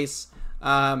place,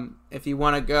 if you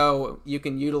want to go, you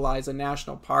can utilize a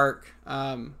national park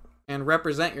and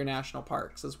represent your national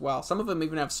parks as well. Some of them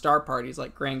even have star parties,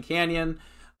 like Grand Canyon,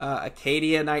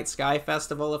 Acadia Night Sky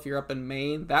Festival if you're up in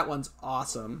Maine. That one's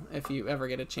awesome if you ever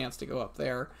get a chance to go up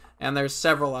there. And there's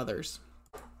several others.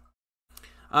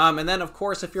 And then, of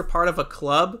course, if you're part of a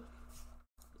club,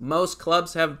 most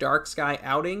clubs have dark sky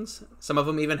outings. Some of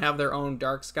them even have their own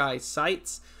dark sky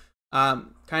sites.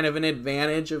 Kind of an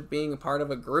advantage of being a part of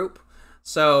a group.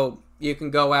 So you can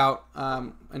go out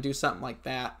and do something like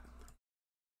that.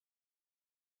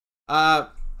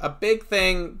 A big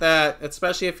thing that,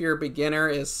 especially if you're a beginner,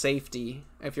 is safety.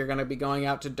 If you're going to be going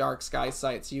out to dark sky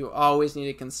sites, you always need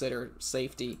to consider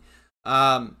safety.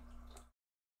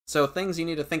 So things you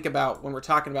need to think about when we're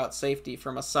talking about safety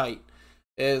from a site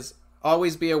is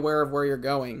always be aware of where you're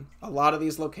going. A lot of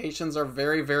these locations are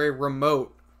very, very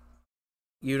remote.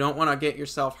 You don't want to get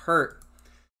yourself hurt.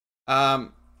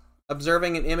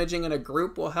 Observing and imaging in a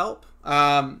group will help.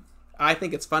 I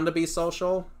think it's fun to be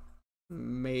social.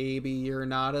 Maybe you're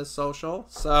not as social,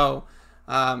 so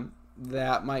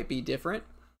that might be different.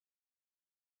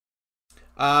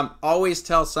 Always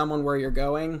tell someone where you're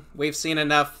going. We've seen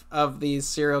enough of these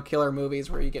serial killer movies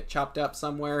where you get chopped up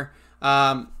somewhere.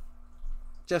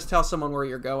 Just tell someone where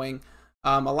you're going.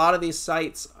 A lot of these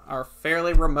sites are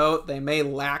fairly remote. They may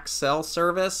lack cell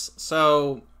service,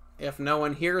 so if no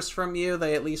one hears from you,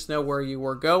 they at least know where you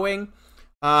were going.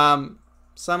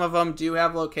 Some of them do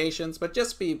have locations, but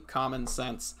just be common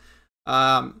sense.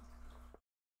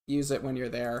 Use it when you're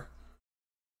there.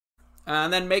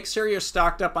 And then make sure you're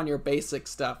stocked up on your basic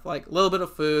stuff, like a little bit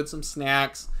of food, some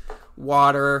snacks,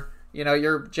 water. You know,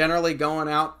 you're generally going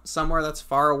out somewhere that's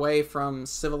far away from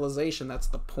civilization. That's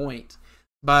the point.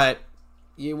 But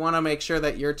you want to make sure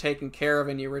that you're taken care of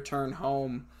and you return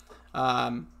home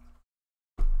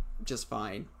just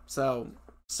fine. So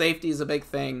safety is a big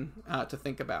thing to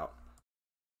think about.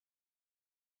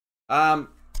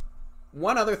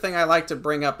 One other thing I like to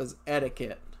bring up is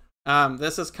etiquette.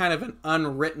 This is kind of an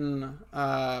unwritten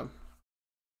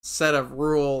set of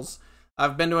rules.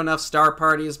 I've been to enough star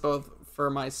parties, both for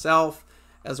myself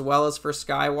as well as for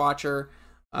Skywatcher.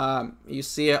 You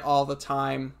see it all the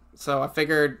time, so I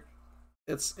figured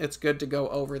it's good to go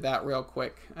over that real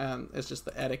quick. It's just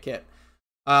the etiquette.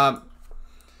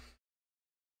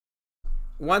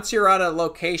 Once you're at a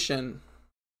location,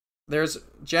 there's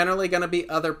generally going to be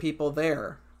other people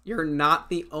there. You're not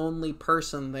the only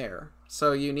person there.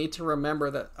 So you need to remember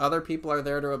that other people are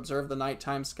there to observe the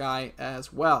nighttime sky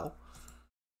as well.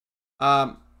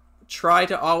 Try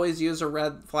to always use a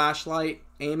red flashlight.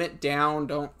 Aim it down.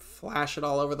 Don't flash it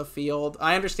all over the field.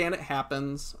 I understand it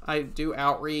happens. I do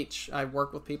outreach. I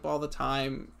work with people all the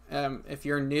time. If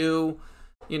you're new,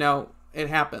 you know, it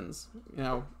happens. You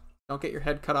know, don't get your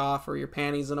head cut off or your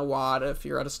panties in a wad if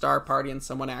you're at a star party and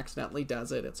someone accidentally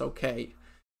does it. It's okay.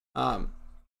 At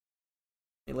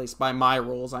least by my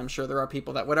rules. I'm sure there are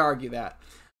people that would argue that.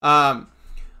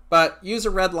 But use a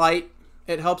red light.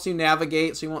 It helps you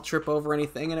navigate so you won't trip over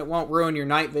anything, and it won't ruin your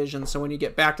night vision. So when you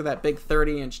get back to that big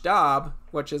 30-inch daub,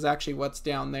 which is actually what's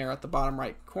down there at the bottom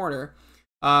right corner,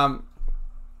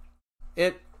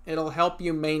 it'll help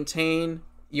you maintain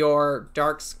your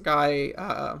dark sky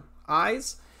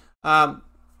eyes.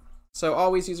 So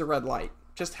always use a red light.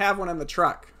 Just have one in the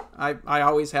truck. I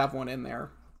always have one in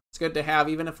there. It's good to have,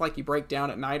 even if like you break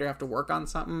down at night or have to work on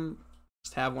something,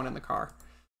 just have one in the car.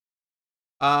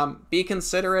 Be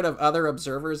considerate of other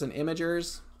observers and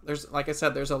imagers. Like I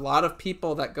said, there's a lot of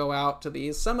people that go out to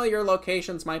these. Some of your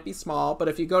locations might be small, but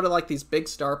if you go to like these big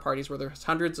star parties where there's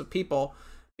hundreds of people,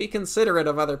 be considerate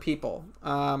of other people.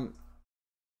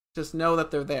 Just know that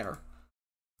they're there.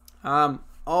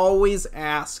 Always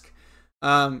ask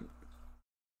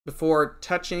before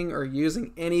touching or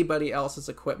using anybody else's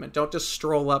equipment. Don't just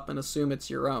stroll up and assume it's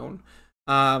your own.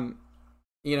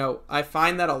 You know, I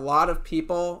find that a lot of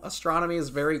people, astronomy is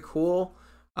very cool.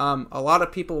 A lot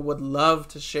of people would love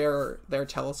to share their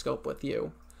telescope with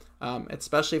you,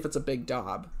 especially if it's a big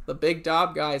Dob. The big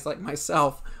Dob guys like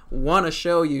myself want to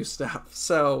show you stuff.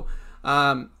 So,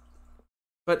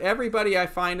 but everybody I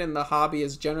find in the hobby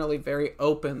is generally very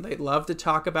open. They love to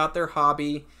talk about their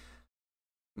hobby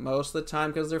most of the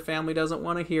time because their family doesn't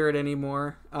want to hear it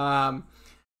anymore.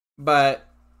 But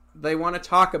they want to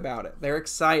talk about it. They're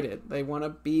excited. They want to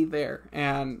be there.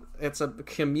 And it's a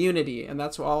community, and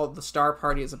that's what all the Star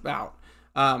Party is about.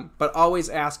 But always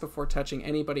ask before touching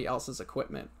anybody else's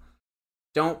equipment.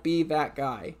 Don't be that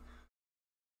guy.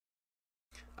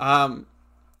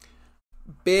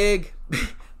 Big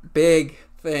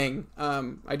thing.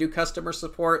 I do customer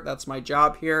support. That's my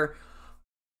job here.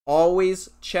 Always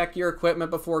check your equipment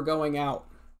before going out.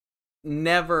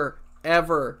 Never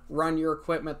ever run your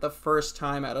equipment the first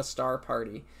time at a star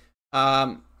party.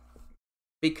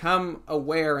 Become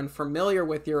aware and familiar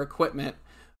with your equipment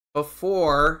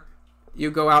before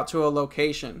you go out to a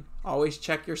location. Always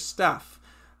check your stuff.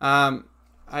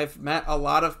 I've met a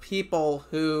lot of people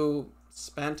who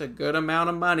spent a good amount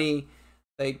of money.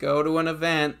 They go to an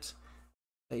event,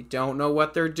 they don't know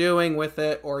what they're doing with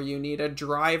it, or you need a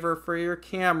driver for your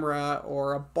camera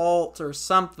or a bolt or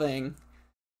something,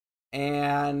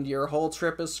 and your whole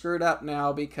trip is screwed up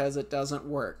now because it doesn't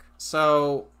work.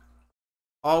 So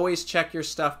always check your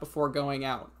stuff before going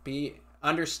out.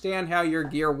 Understand how your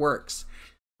gear works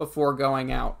before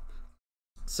going out.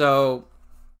 So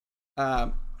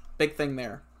big thing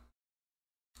there.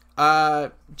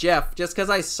 Jeff, just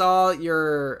because I saw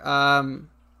your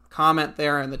comment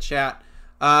there in the chat,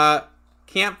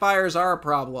 campfires are a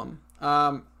problem.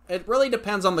 It really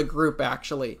depends on the group,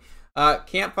 actually.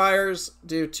 Campfires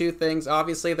do two things.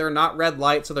 Obviously, they're not red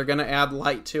light, so they're going to add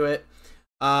light to it.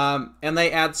 And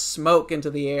they add smoke into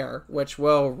the air, which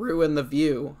will ruin the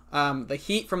view. The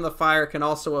heat from the fire can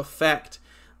also affect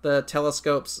the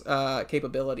telescope's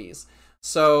capabilities.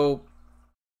 So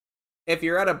if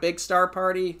you're at a big star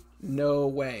party, no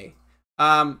way.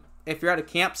 If you're at a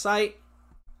campsite,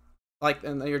 like,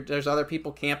 and there's other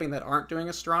people camping that aren't doing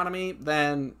astronomy,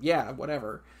 then yeah,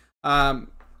 whatever.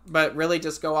 But really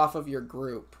just go off of your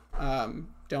group.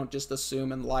 Don't just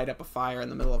assume and light up a fire in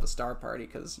the middle of a star party,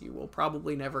 because you will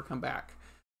probably never come back.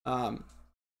 But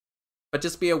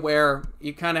just be aware,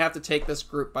 you kind of have to take this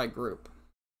group by group.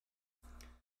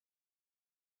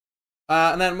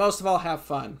 And then most of all, have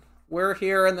fun. We're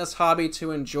here in this hobby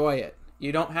to enjoy it.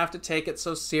 You don't have to take it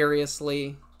so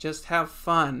seriously. Just have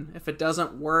fun. If it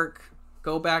doesn't work,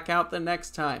 go back out the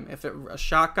next time. If a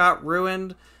shot got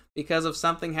ruined because of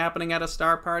something happening at a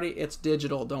star party, it's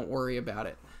digital. Don't worry about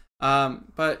it.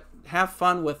 But have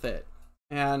fun with it.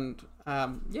 And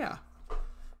yeah.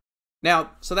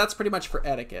 Now, so that's pretty much for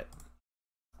etiquette.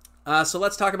 So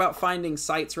let's talk about finding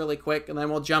sites really quick, and then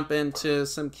we'll jump into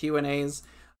some Q&As.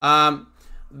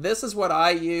 This is what I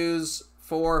use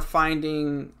for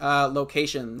finding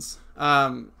locations.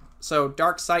 So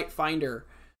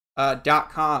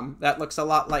darksitefinder.com. That looks a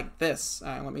lot like this.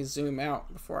 Let me zoom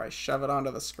out before I shove it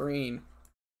onto the screen.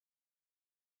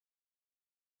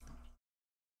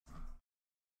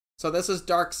 So this is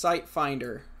Dark Site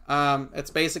Finder.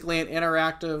 It's basically an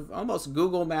interactive, almost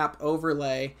Google Map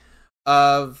overlay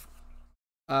of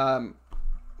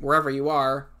wherever you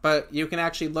are, but you can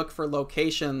actually look for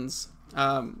locations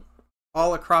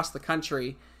all across the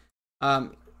country,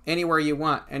 anywhere you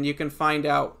want, and you can find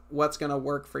out what's going to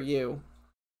work for you.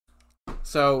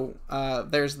 So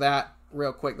there's that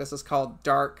real quick. This is called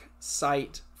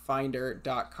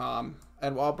darksitefinder.com,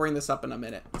 and I'll bring this up in a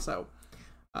minute. So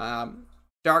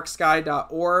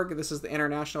darksky.org, this is the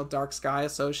International Dark Sky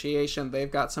Association.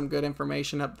 They've got some good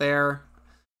information up there.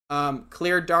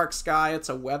 Clear Dark Sky, it's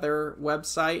a weather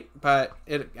website, but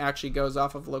it actually goes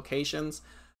off of locations.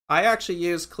 I actually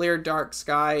use Clear Dark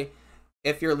Sky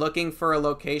if you're looking for a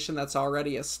location that's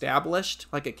already established,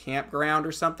 like a campground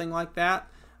or something like that.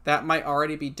 That might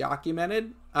already be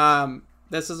documented.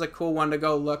 This is a cool one to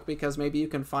go look, because maybe you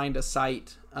can find a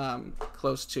site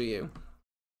close to you.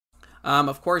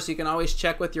 Of course, you can always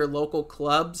check with your local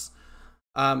clubs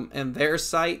and their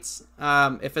sites.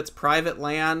 If it's private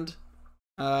land,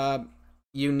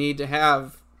 you need to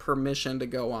have permission to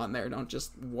go on there. Don't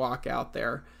just walk out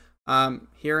there.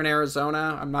 Here in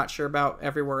Arizona, I'm not sure about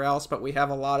everywhere else, but we have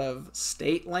a lot of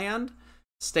state land.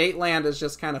 State land is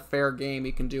just kind of fair game.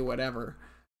 You can do whatever.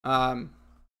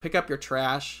 Pick up your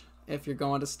trash if you're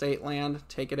going to state land.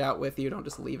 Take it out with you. Don't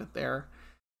just leave it there.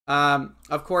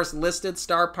 Of course, listed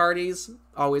star parties,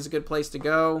 always a good place to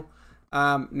go.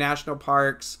 National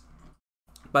parks.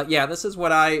 But yeah, this is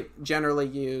what I generally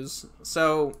use.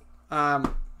 So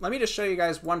let me just show you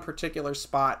guys one particular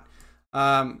spot.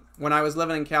 When I was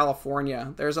living in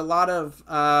California, there's a lot of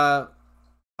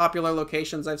popular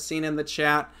locations I've seen in the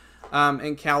chat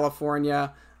in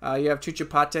California. You have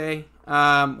Chuchupate,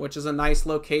 which is a nice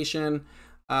location.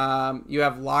 You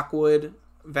have Lockwood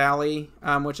Valley,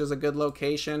 which is a good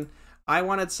location. I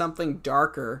wanted something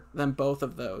darker than both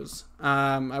of those.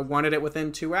 I wanted it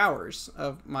within 2 hours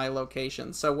of my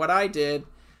location. So what I did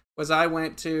was I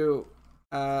went to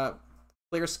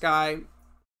Clear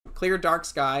Dark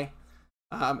Sky,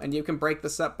 and you can break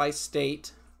this up by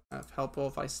state. It's helpful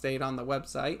if I stayed on the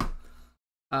website.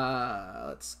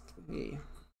 Let's see.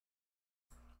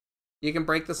 You can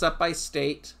break this up by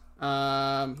state.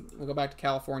 We'll go back to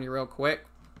California real quick.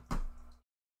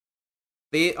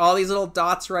 All these little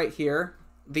dots right here,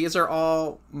 these are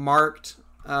all marked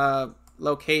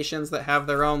locations that have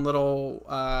their own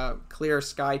little clear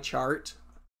sky chart.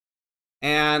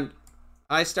 And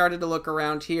I started to look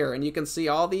around here, and you can see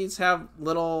all these have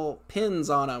little pins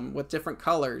on them with different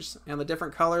colors, and the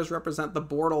different colors represent the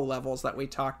Bortle levels that we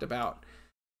talked about.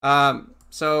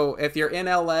 So if you're in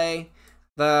LA,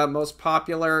 the most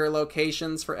popular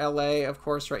locations for LA, of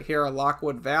course, right here are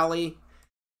Lockwood Valley,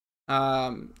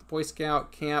 Boy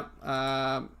Scout Camp,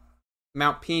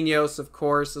 Mount Pinos, of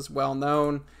course, is well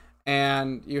known,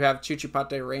 and you have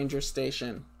Chuchupate Ranger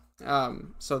Station.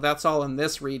 So that's all in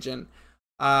this region.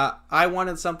 I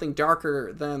wanted something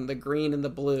darker than the green and the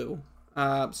blue,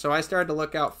 so I started to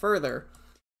look out further.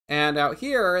 And out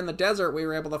here in the desert, we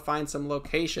were able to find some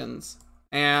locations,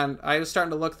 and I was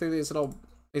starting to look through these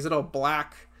little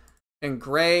black and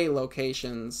gray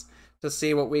locations to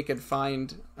see what we could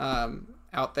find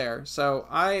out there. So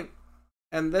I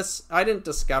didn't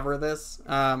discover this.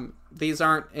 These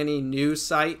aren't any new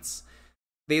sites.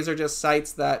 These are just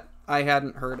sites that I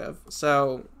hadn't heard of.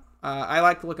 So I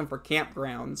like looking for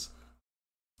campgrounds.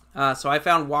 So I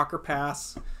found Walker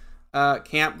Pass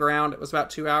campground. It was about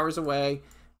 2 hours away.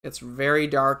 It's very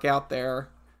dark out there.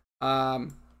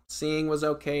 Seeing was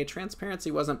okay.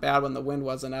 Transparency wasn't bad when the wind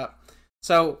wasn't up.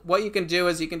 So what you can do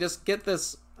is you can just get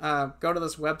this, go to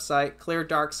this website, Clear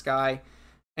Dark Sky,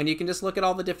 and you can just look at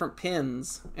all the different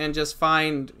pins and just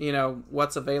find,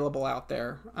 what's available out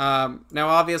there. Now,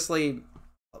 obviously,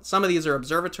 some of these are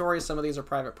observatories, some of these are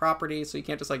private property, so you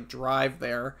can't just drive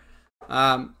there.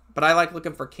 But I like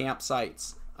looking for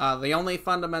campsites. The only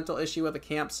fundamental issue with a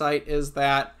campsite is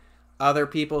that other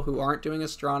people who aren't doing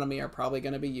astronomy are probably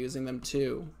going to be using them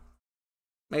too.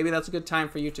 Maybe that's a good time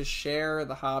for you to share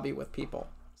the hobby with people.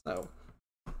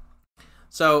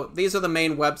 So these are the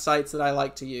main websites that I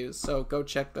like to use, so go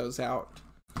check those out.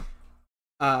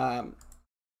 And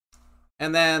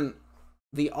then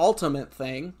the ultimate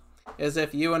thing is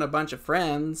if you and a bunch of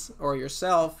friends or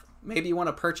yourself, maybe you want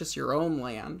to purchase your own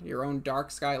land, your own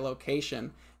dark sky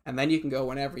location, and then you can go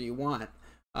whenever you want.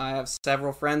 I have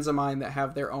several friends of mine that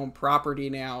have their own property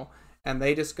now, and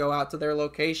they just go out to their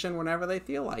location whenever they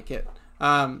feel like it.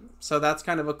 So that's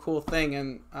kind of a cool thing.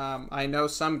 And I know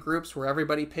some groups where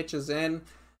everybody pitches in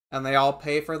and they all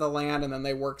pay for the land, and then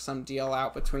they work some deal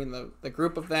out between the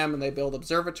group of them, and they build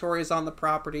observatories on the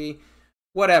property.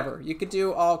 Whatever. You could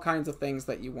do all kinds of things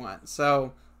that you want.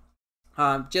 So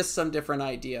just some different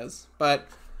ideas. But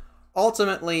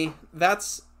ultimately,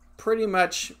 that's pretty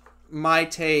much my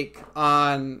take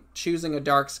on choosing a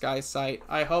dark sky site.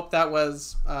 I hope that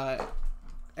was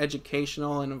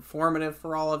educational and informative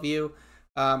for all of you.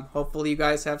 Hopefully you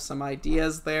guys have some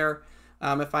ideas there.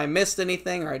 If I missed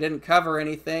anything or I didn't cover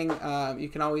anything, you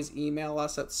can always email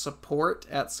us at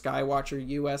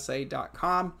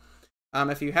support@skywatcherusa.com.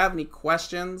 If you have any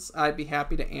questions, I'd be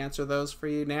happy to answer those for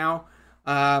you now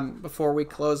before we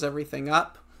close everything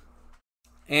up.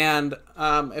 And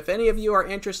if any of you are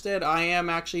interested, I am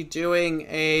actually doing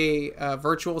a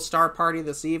virtual star party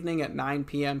this evening at 9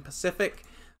 p.m. Pacific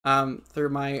through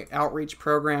my outreach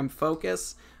program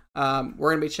Focus. We're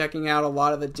going to be checking out a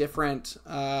lot of the different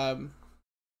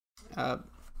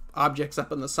objects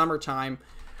up in the summertime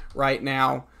right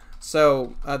now.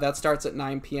 So that starts at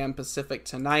 9 p.m. Pacific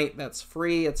tonight. That's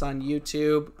free. It's on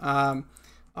YouTube.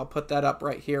 I'll put that up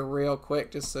right here real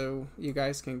quick just so you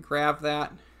guys can grab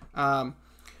that.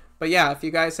 But yeah, if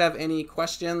you guys have any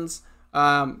questions,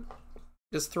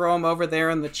 just throw them over there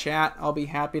in the chat. I'll be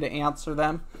happy to answer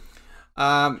them.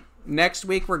 Next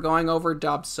week, we're going over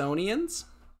Dobsonians.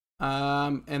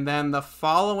 And then the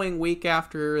following week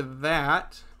after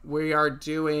that, we are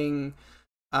doing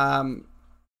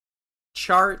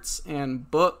charts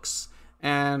and books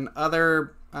and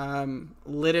other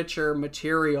literature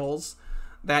materials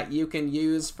that you can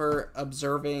use for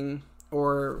observing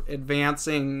or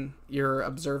advancing your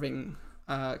observing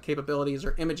capabilities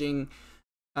or imaging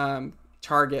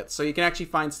targets. So you can actually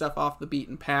find stuff off the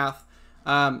beaten path.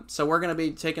 So we're going to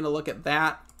be taking a look at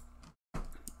that.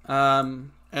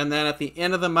 And then at the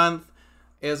end of the month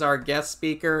is our guest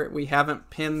speaker. We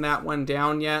haven't pinned that one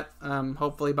down yet.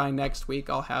 Hopefully by next week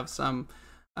I'll have some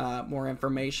more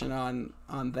information on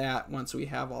that once we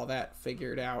have all that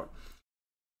figured out.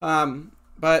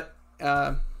 But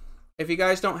if you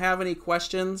guys don't have any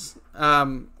questions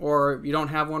or you don't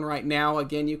have one right now,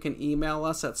 again, you can email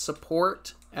us at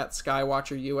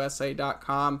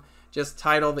support@skywatcherusa.com. Just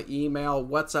title the email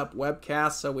 "What's Up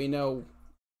Webcast" so we know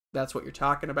that's what you're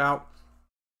talking about.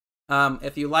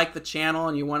 If you like the channel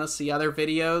and you want to see other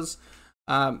videos,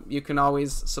 you can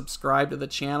always subscribe to the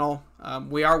channel.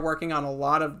 We are working on a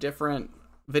lot of different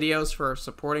videos for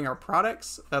supporting our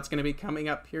products. That's going to be coming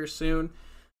up here soon.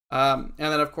 And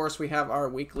then, of course, we have our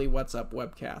weekly What's Up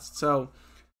webcast. So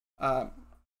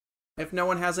if no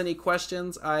one has any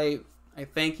questions, I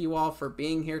thank you all for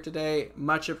being here today.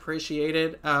 Much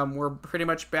appreciated. We're pretty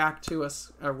much back to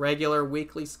a regular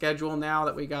weekly schedule now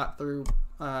that we got through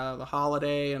the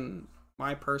holiday and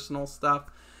my personal stuff.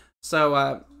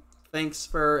 So thanks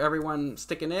for everyone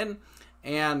sticking in.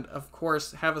 And, of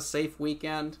course, have a safe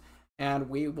weekend. And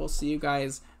we will see you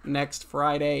guys next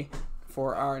Friday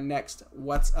for our next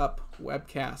What's Up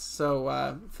webcast.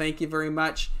 So thank you very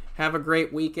much. Have a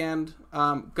great weekend.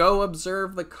 Go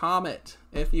observe the comet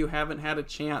if you haven't had a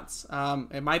chance.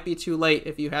 It might be too late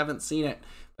if you haven't seen it,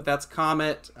 but that's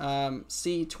Comet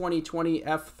C2020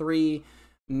 F3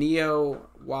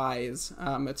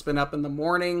 Neowise. It's been up in the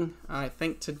morning. I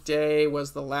think today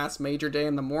was the last major day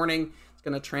in the morning. It's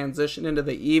going to transition into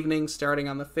the evening starting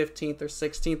on the 15th or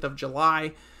 16th of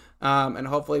July. And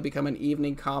hopefully become an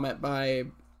evening comet by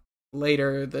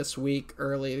later this week,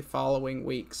 early following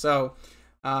week. So,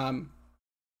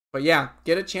 but yeah,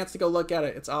 get a chance to go look at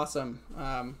it. It's awesome.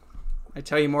 I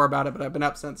tell you more about it, but I've been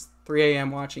up since 3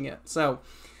 a.m. watching it. So,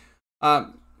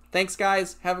 thanks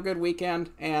guys. Have a good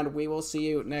weekend, and we will see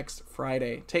you next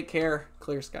Friday. Take care.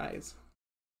 Clear skies.